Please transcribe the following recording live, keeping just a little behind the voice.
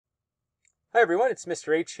Hi everyone, it's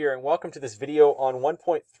Mr. H here and welcome to this video on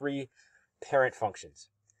 1.3 parent functions.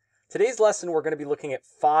 Today's lesson we're going to be looking at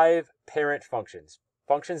 5 parent functions,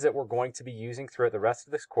 functions that we're going to be using throughout the rest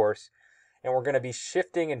of this course, and we're going to be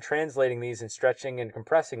shifting and translating these and stretching and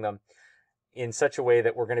compressing them in such a way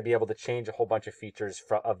that we're going to be able to change a whole bunch of features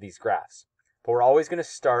of these graphs. But we're always going to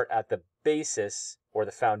start at the basis or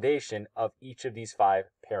the foundation of each of these 5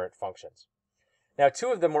 parent functions. Now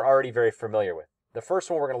 2 of them we're already very familiar with. The first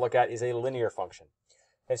one we're going to look at is a linear function.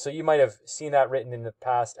 And so you might have seen that written in the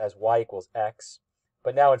past as y equals x,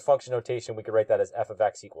 but now in function notation we could write that as f of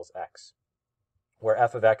x equals x, where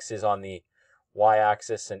f of x is on the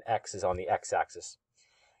y-axis and x is on the x-axis.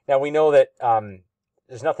 Now we know that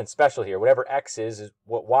there's nothing special here. Whatever x is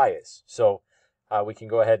what y is. So we can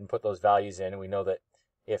go ahead and put those values in, and we know that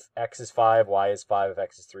if x is 5, y is 5, if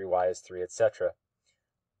x is 3, y is 3, etc.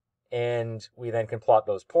 And we then can plot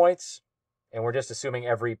those points. And we're just assuming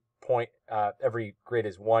every point, every grid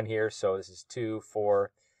is 1 here. So this is 2,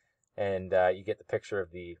 4, and you get the picture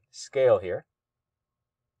of the scale here.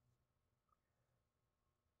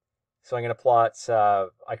 So I'm going to plot,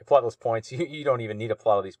 I can plot those points. You don't even need to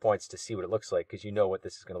plot all these points to see what it looks like because you know what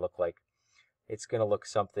this is going to look like. It's going to look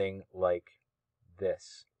something like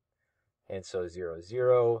this. And so 0,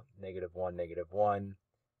 0, -1, -1,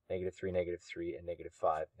 -3, -3, and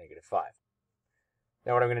 -5, -5.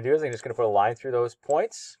 Now what I'm going to do is I'm just going to put a line through those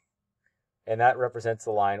points, and that represents the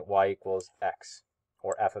line y equals x,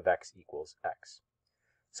 or f of x equals x.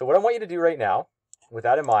 So what I want you to do right now, with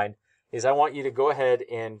that in mind, is I want you to go ahead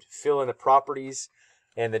and fill in the properties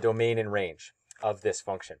and the domain and range of this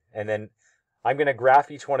function. And then I'm going to graph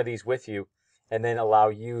each one of these with you, and then allow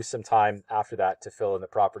you some time after that to fill in the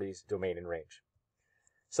properties, domain, and range.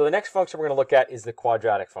 So the next function we're going to look at is the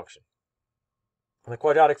quadratic function. And the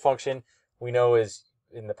quadratic function we know is,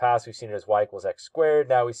 in the past, we've seen it as y equals x squared.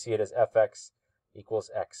 Now we see it as fx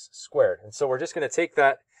equals x squared. And so we're just going to take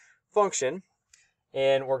that function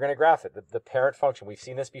and we're going to graph it, the parent function. We've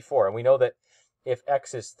seen this before. And we know that if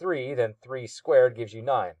x is 3, then 3 squared gives you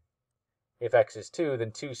 9. If x is 2,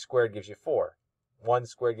 then 2 squared gives you 4. 1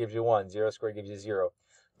 squared gives you 1. 0 squared gives you 0.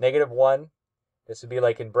 -1, this would be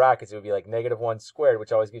like in brackets. It would be like -1 squared,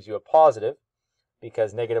 which always gives you a positive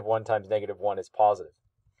because -1 times -1 is positive.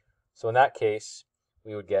 So in that case,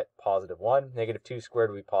 we would get +1. -2 squared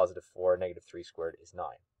would be +4. -3 squared is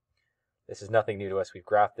 9. This is nothing new to us. We've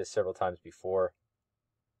graphed this several times before.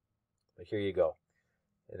 But here you go.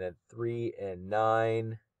 And then 3 and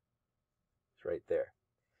 9 is right there.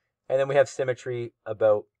 And then we have symmetry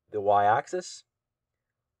about the y-axis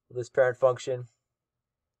of this parent function.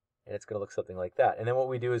 And it's going to look something like that. And then what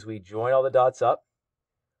we do is we join all the dots up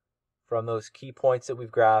from those key points that we've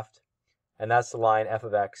graphed. And that's the line f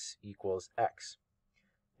of x equals x.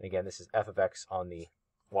 And again, this is f of x on the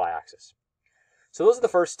y-axis. So those are the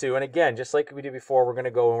first 2. And again, just like we did before, we're going to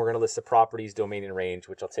go and we're going to list the properties, domain, and range,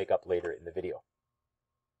 which I'll take up later in the video.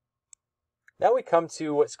 Now we come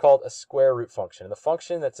to what's called a square root function. And the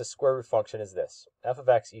function that's a square root function is this. F of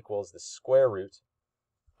x equals the square root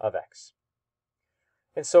of x.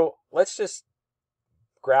 And so let's just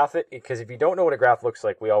graph it, because if you don't know what a graph looks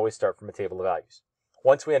like, we always start from a table of values.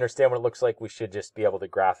 Once we understand what it looks like, we should just be able to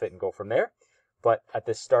graph it and go from there. But at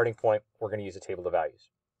this starting point, we're going to use a table of values.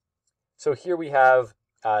 So here we have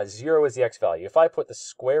 0 is the x value. If I put the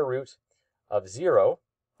square root of 0,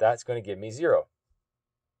 that's going to give me 0.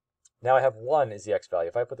 Now I have 1 is the x value.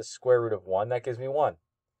 If I put the square root of 1, that gives me 1.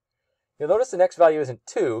 You'll notice the next value isn't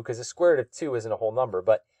 2, because the square root of 2 isn't a whole number,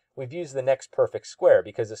 but we've used the next perfect square,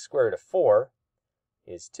 because the square root of 4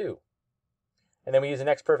 is 2. And then we use the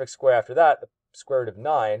next perfect square after that. The square root of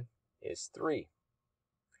 9 is 3.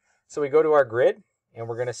 So we go to our grid, and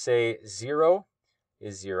we're going to say 0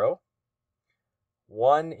 is 0,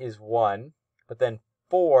 1 is 1, but then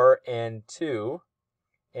 4 and 2,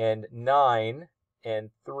 and 9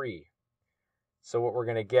 and 3. So what we're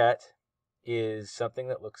going to get is something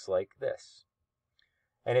that looks like this.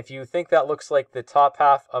 And if you think that looks like the top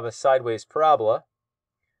half of a sideways parabola,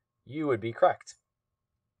 you would be correct.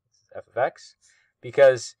 This is f of x,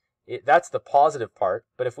 because that's the positive part,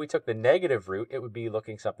 but if we took the negative root, it would be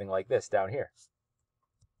looking something like this down here.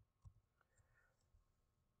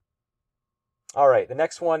 All right, the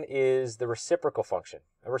next one is the reciprocal function.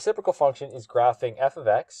 A reciprocal function is graphing f of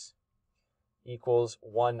x equals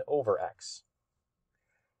 1 over x.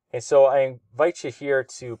 And so I invite you here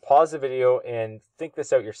to pause the video and think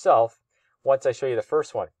this out yourself once I show you the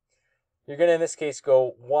first one. You're going to, in this case,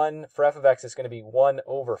 go 1, for f of x, it's going to be 1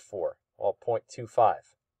 over 4, well,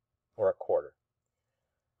 0.25. Or a quarter.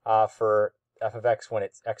 For f of x, when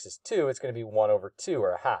it's x is 2, it's going to be 1 over 2,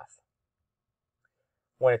 or a half.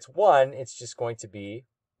 When it's 1, it's just going to be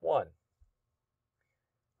 1.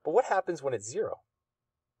 But what happens when it's 0?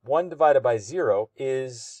 1 divided by 0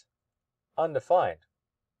 is undefined.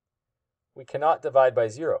 We cannot divide by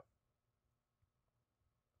 0.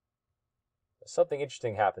 Something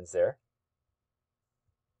interesting happens there.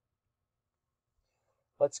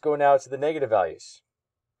 Let's go now to the negative values.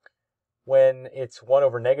 When it's 1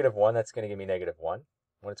 over negative 1, that's going to give me negative 1.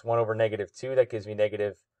 When it's 1 over negative 2, that gives me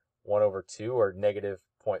negative 1 over 2, or negative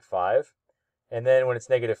 0.5. And then when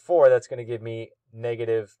it's negative 4, that's going to give me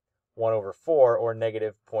negative 1 over 4, or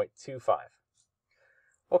negative 0.25.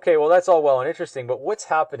 Okay, well, that's all well and interesting, but what's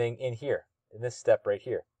happening in here, in this step right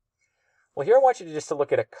here? Well, here I want you to just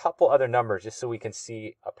look at a couple other numbers just so we can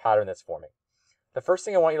see a pattern that's forming. The first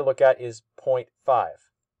thing I want you to look at is 0.5.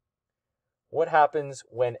 What happens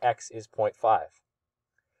when x is 0.5?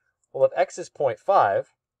 Well, if x is 0.5,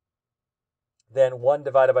 then 1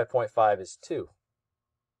 divided by 0.5 is 2.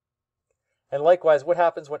 And likewise, what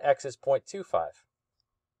happens when x is 0.25?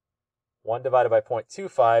 1 divided by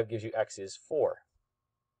 0.25 gives you x is 4.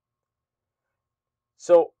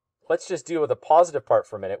 So let's just deal with the positive part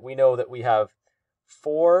for a minute. We know that we have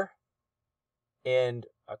 4 and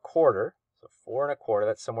a quarter. So 4 and a quarter,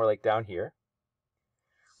 that's somewhere like down here.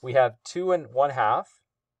 We have 2 and 1/2.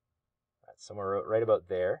 That's somewhere right about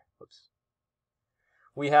there. Oops.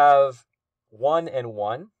 We have 1 and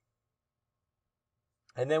 1.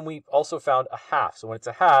 And then we also found a half. So when it's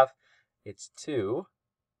a half, it's 2.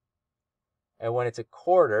 And when it's a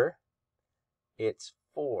quarter, it's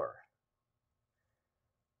 4.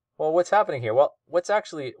 Well, what's happening here? Well, what it's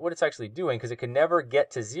actually doing, because it can never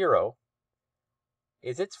get to 0,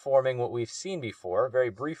 is it's forming what we've seen before, very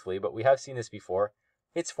briefly, but we have seen this before.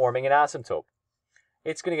 It's forming an asymptote.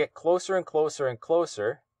 It's going to get closer and closer and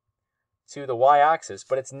closer to the y-axis,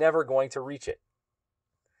 but it's never going to reach it.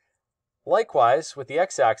 Likewise, with the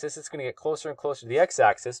x-axis, it's going to get closer and closer to the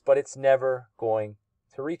x-axis, but it's never going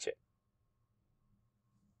to reach it.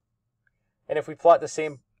 And if we plot the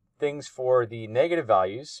same things for the negative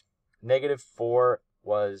values, negative 4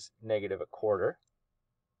 was negative a quarter,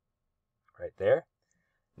 right there.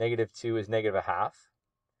 Negative 2 is negative a half.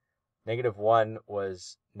 Negative 1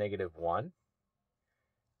 was negative 1.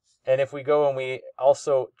 And if we go and we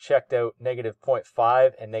also checked out negative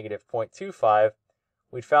 0.5 and negative 0.25,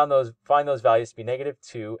 we'd find those values to be negative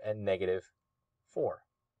 2 and negative 4.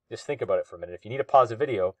 Just think about it for a minute. If you need to pause the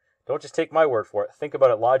video, don't just take my word for it. Think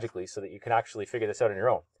about it logically so that you can actually figure this out on your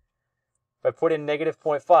own. If I put in negative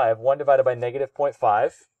 0.5, 1 divided by negative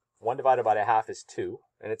 0.5, 1 divided by a half is 2,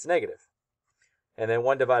 and it's negative. And then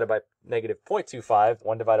 1 divided by negative 0.25,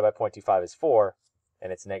 1 divided by 0.25 is 4,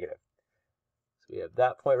 and it's negative. So we have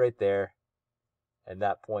that point right there, and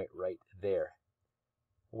that point right there.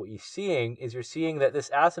 What you're seeing is that this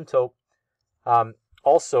asymptote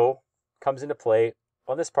also comes into play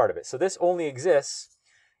on this part of it. So this only exists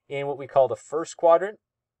in what we call the first quadrant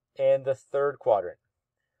and the third quadrant.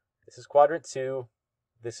 This is quadrant 2,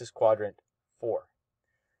 this is quadrant 4.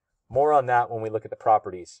 More on that when we look at the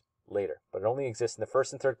properties later, but it only exists in the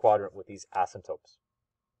first and third quadrant with these asymptotes.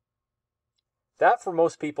 That, for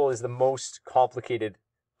most people, is the most complicated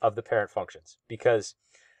of the parent functions, because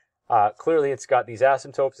clearly it's got these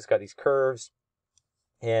asymptotes, it's got these curves,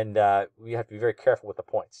 and we have to be very careful with the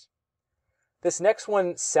points. This next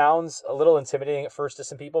one sounds a little intimidating at first to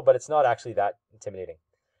some people, but it's not actually that intimidating.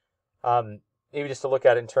 Maybe just to look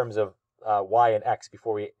at it in terms of y and x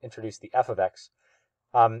before we introduce the f of x.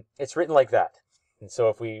 It's written like that. And so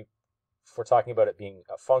if we're talking about it being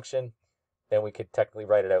a function, then we could technically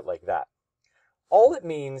write it out like that. All it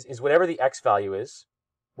means is whatever the x value is,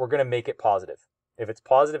 we're going to make it positive. If it's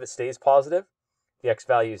positive, it stays positive. If the x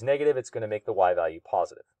value is negative, it's going to make the y value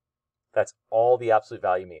positive. That's all the absolute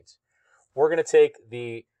value means. We're going to take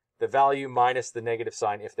the value minus the negative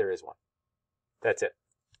sign if there is one. That's it.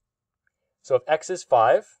 So if x is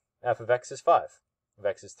 5, f of x is 5. If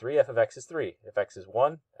x is 3, f of x is 3. If x is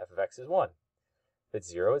 1, f of x is 1. If it's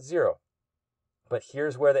 0, it's 0. But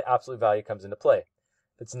here's where the absolute value comes into play.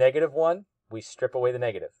 If it's negative 1, we strip away the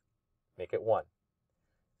negative, make it 1.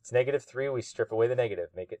 If it's negative 3, we strip away the negative,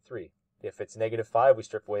 make it 3. If it's negative 5, we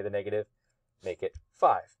strip away the negative, make it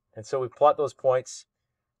 5. And so we plot those points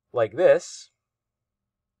like this,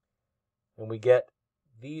 and we get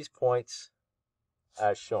these points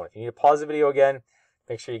as shown. If you need to pause the video again,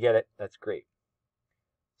 make sure you get it. That's great.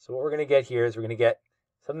 So what we're going to get here is we're going to get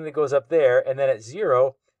something that goes up there, and then at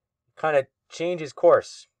 0, kind of changes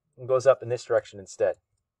course and goes up in this direction instead.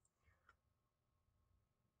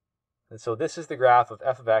 And so this is the graph of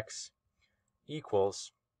f of x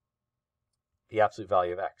equals the absolute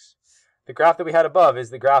value of x. The graph that we had above is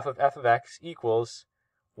the graph of f of x equals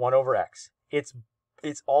 1 over x. It's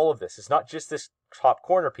all of this. It's not just this top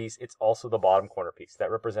corner piece, it's also the bottom corner piece.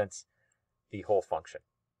 That represents the whole function.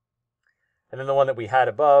 And then the one that we had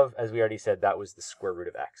above, as we already said, that was the square root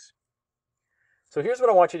of x. So here's what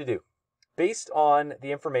I want you to do. Based on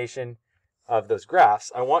the information of those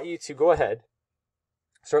graphs, I want you to go ahead,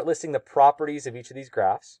 start listing the properties of each of these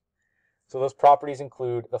graphs. So those properties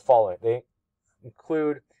include the following. They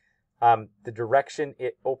include the direction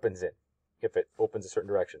it opens in, if it opens a certain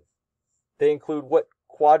direction. They include what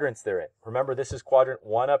quadrants they're in. Remember, this is quadrant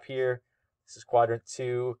 1 up here, this is quadrant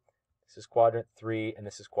 2, this is quadrant 3, and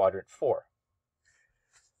this is quadrant 4.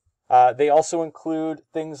 They also include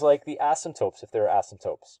things like the asymptotes, if there are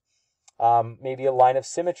asymptotes. Maybe a line of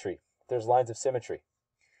symmetry, if there's lines of symmetry.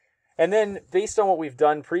 And then, based on what we've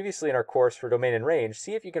done previously in our course for domain and range,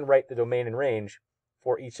 see if you can write the domain and range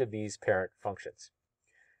for each of these parent functions.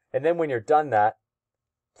 And then when you're done that,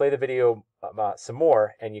 play the video some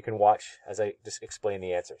more, and you can watch as I just explain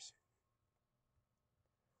the answers.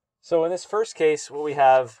 So in this first case, what we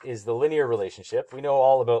have is the linear relationship. We know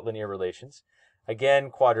all about linear relations. Again,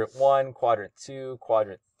 quadrant 1, quadrant 2,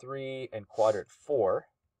 quadrant 3, and quadrant 4.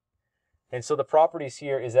 And so the properties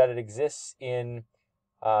here is that it exists in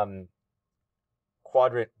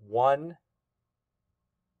quadrant 1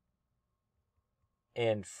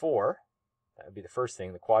 and 4. That would be the first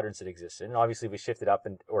thing, the quadrants it exists in. And obviously, if we shift it up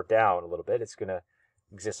or down a little bit, it's going to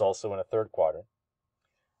exist also in a third quadrant.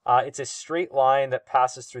 It's a straight line that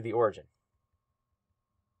passes through the origin.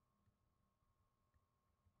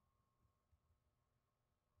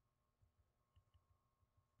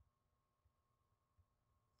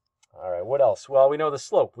 All right, what else? Well, we know the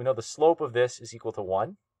slope. We know the slope of this is equal to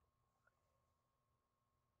 1.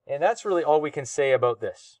 And that's really all we can say about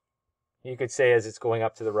this. You could say as it's going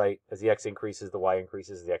up to the right, as the x increases, the y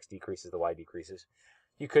increases, as the x decreases, the y decreases.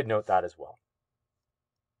 You could note that as well.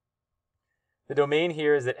 The domain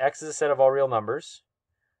here is that x is a set of all real numbers,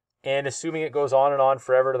 and assuming it goes on and on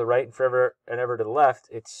forever to the right and forever and ever to the left,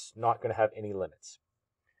 it's not going to have any limits.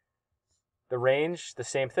 The range, the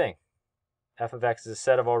same thing. F of x is a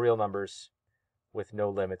set of all real numbers with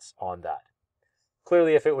no limits on that.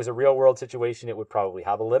 Clearly, if it was a real-world situation, it would probably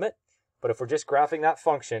have a limit. But if we're just graphing that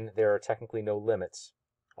function, there are technically no limits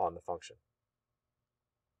on the function.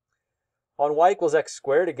 On y equals x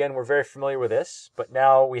squared, again, we're very familiar with this. But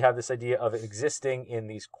now we have this idea of it existing in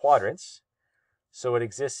these quadrants. So it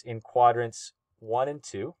exists in quadrants 1 and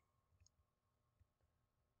 2.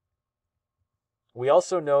 We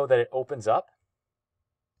also know that it opens up.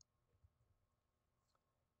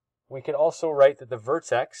 We can also write that the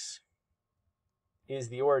vertex is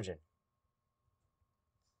the origin.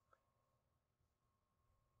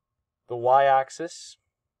 The y-axis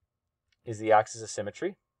is the axis of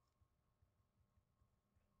symmetry,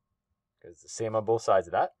 because it's the same on both sides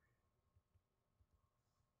of that.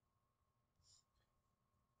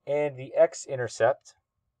 And the x-intercept,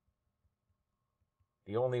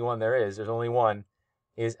 the only one there's only one,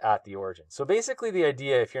 is at the origin. So basically the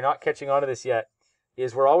idea, if you're not catching on to this yet,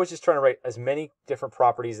 is we're always just trying to write as many different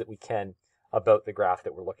properties that we can about the graph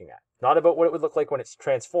that we're looking at. Not about what it would look like when it's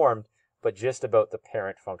transformed, but just about the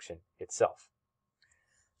parent function itself.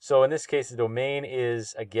 So in this case, the domain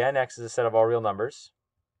is, again, x is a set of all real numbers.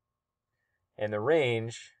 And the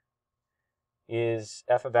range is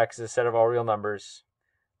f of x is a set of all real numbers,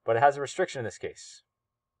 but it has a restriction in this case.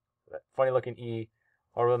 That funny looking e,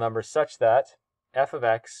 all real numbers, such that f of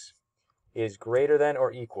x is greater than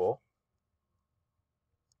or equal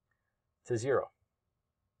to 0.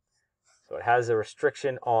 So it has a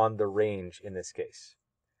restriction on the range in this case.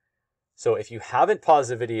 So if you haven't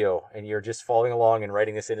paused the video and you're just following along and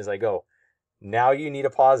writing this in as I go, now you need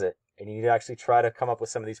to pause it and you need to actually try to come up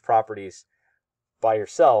with some of these properties by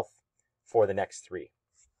yourself for the next 3.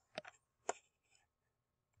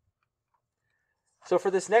 So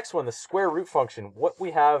for this next one, the square root function, what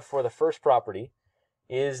we have for the first property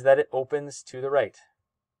is that it opens to the right.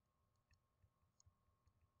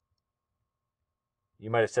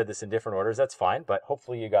 You might have said this in different orders, that's fine, but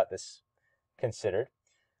hopefully you got this considered.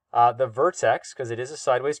 The vertex, because it is a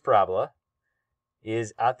sideways parabola,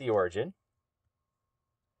 is at the origin.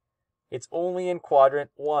 It's only in quadrant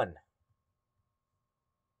 1.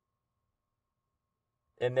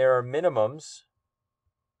 And there are minimums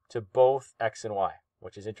to both x and y,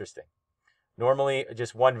 which is interesting. Normally,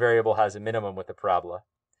 just one variable has a minimum with the parabola.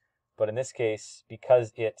 But in this case,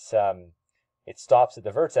 because it stops at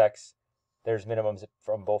the vertex, there's minimums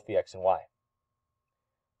from both the x and y.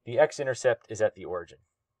 The x-intercept is at the origin.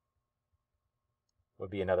 Would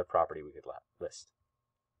be another property we could list.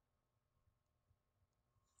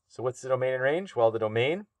 So what's the domain and range? Well, the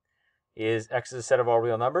domain is x is a set of all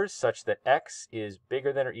real numbers such that x is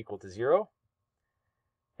bigger than or equal to 0,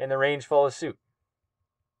 and the range follows suit.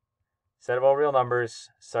 Set of all real numbers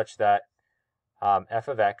such that f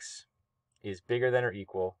of x is bigger than or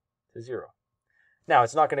equal to 0. Now,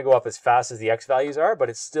 it's not going to go up as fast as the x values are, but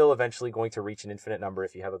it's still eventually going to reach an infinite number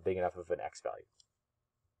if you have a big enough of an x value.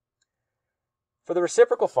 For the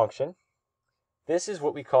reciprocal function, this is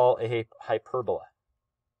what we call a hyperbola.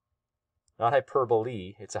 Not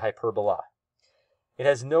hyperbole, it's a hyperbola. It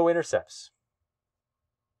has no intercepts.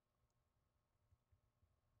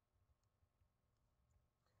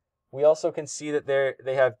 We also can see that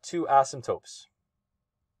they have two asymptotes.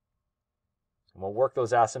 And we'll work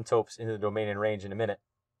those asymptotes into the domain and range in a minute.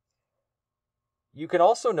 You can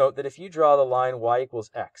also note that if you draw the line y equals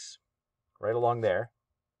x, right along there,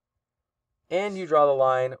 and you draw the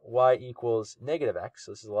line y equals negative x,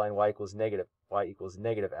 so this is the line y equals negative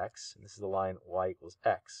x, and this is the line y equals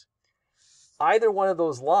x. Either one of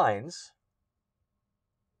those lines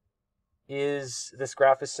this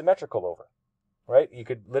graph is symmetrical over, right? You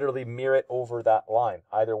could literally mirror it over that line,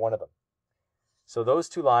 either one of them. So those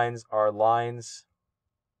two lines are lines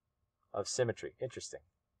of symmetry. Interesting.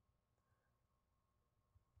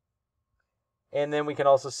 And then we can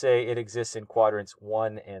also say it exists in quadrants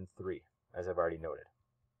 1 and 3, as I've already noted.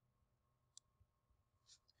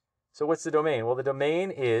 So what's the domain? Well, the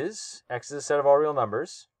domain is x is a set of all real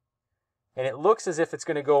numbers, and it looks as if it's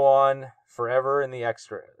going to go on forever in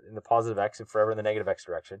the positive x and forever in the negative x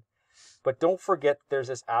direction. But don't forget there's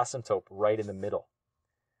this asymptote right in the middle.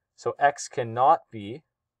 So x cannot be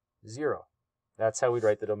 0. That's how we'd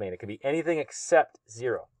write the domain. It can be anything except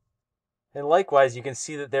 0. And likewise, you can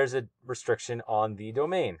see that there's a restriction on the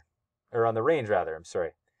domain, or on the range rather, I'm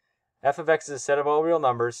sorry. F of x is a set of all real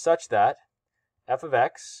numbers such that f of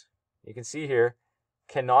x, you can see here,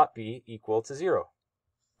 cannot be equal to 0,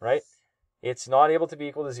 right? It's not able to be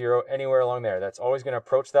equal to 0 anywhere along there. That's always going to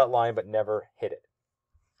approach that line but never hit it.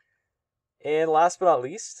 And last but not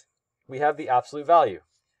least, we have the absolute value.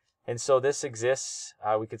 And so this exists,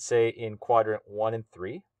 we could say, in quadrant 1 and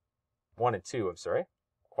 2,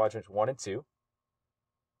 quadrants 1 and 2.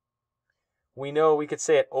 We could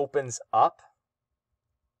say it opens up.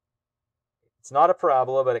 It's not a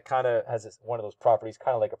parabola, but it kind of has one of those properties,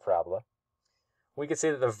 kind of like a parabola. We could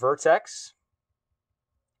say that the vertex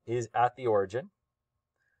is at the origin.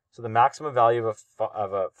 So the maximum value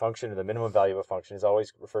of a function or the minimum value of a function is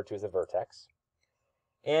always referred to as a vertex.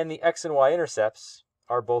 And the x and y intercepts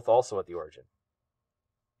are both also at the origin.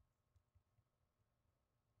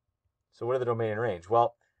 So what are the domain and range?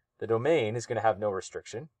 Well, the domain is going to have no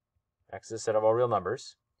restriction. X is a set of all real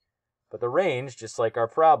numbers. But the range, just like our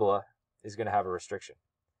parabola, is going to have a restriction.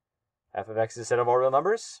 F of x is a set of all real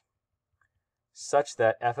numbers such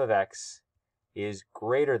that f of x is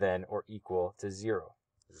greater than or equal to 0.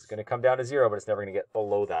 This is going to come down to 0, but it's never going to get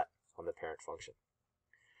below that on the parent function.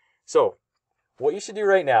 So what you should do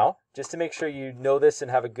right now, just to make sure you know this and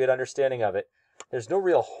have a good understanding of it, there's no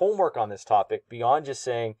real homework on this topic beyond just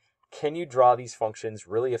saying, can you draw these functions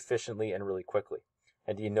really efficiently and really quickly?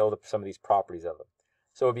 And do you know some of these properties of them?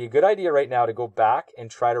 So it would be a good idea right now to go back and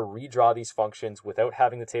try to redraw these functions without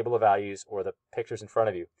having the table of values or the pictures in front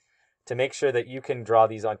of you, to make sure that you can draw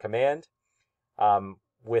these on command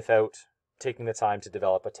without taking the time to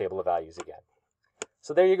develop a table of values again.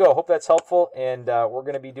 So there you go. Hope that's helpful, and we're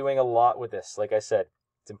going to be doing a lot with this. Like I said,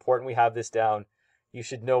 it's important we have this down. You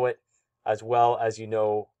should know it as well as you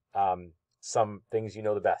know some things you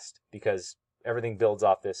know the best, because everything builds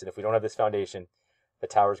off this, and if we don't have this foundation, the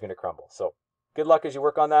tower is going to crumble. So good luck as you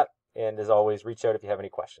work on that, and as always, reach out if you have any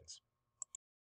questions.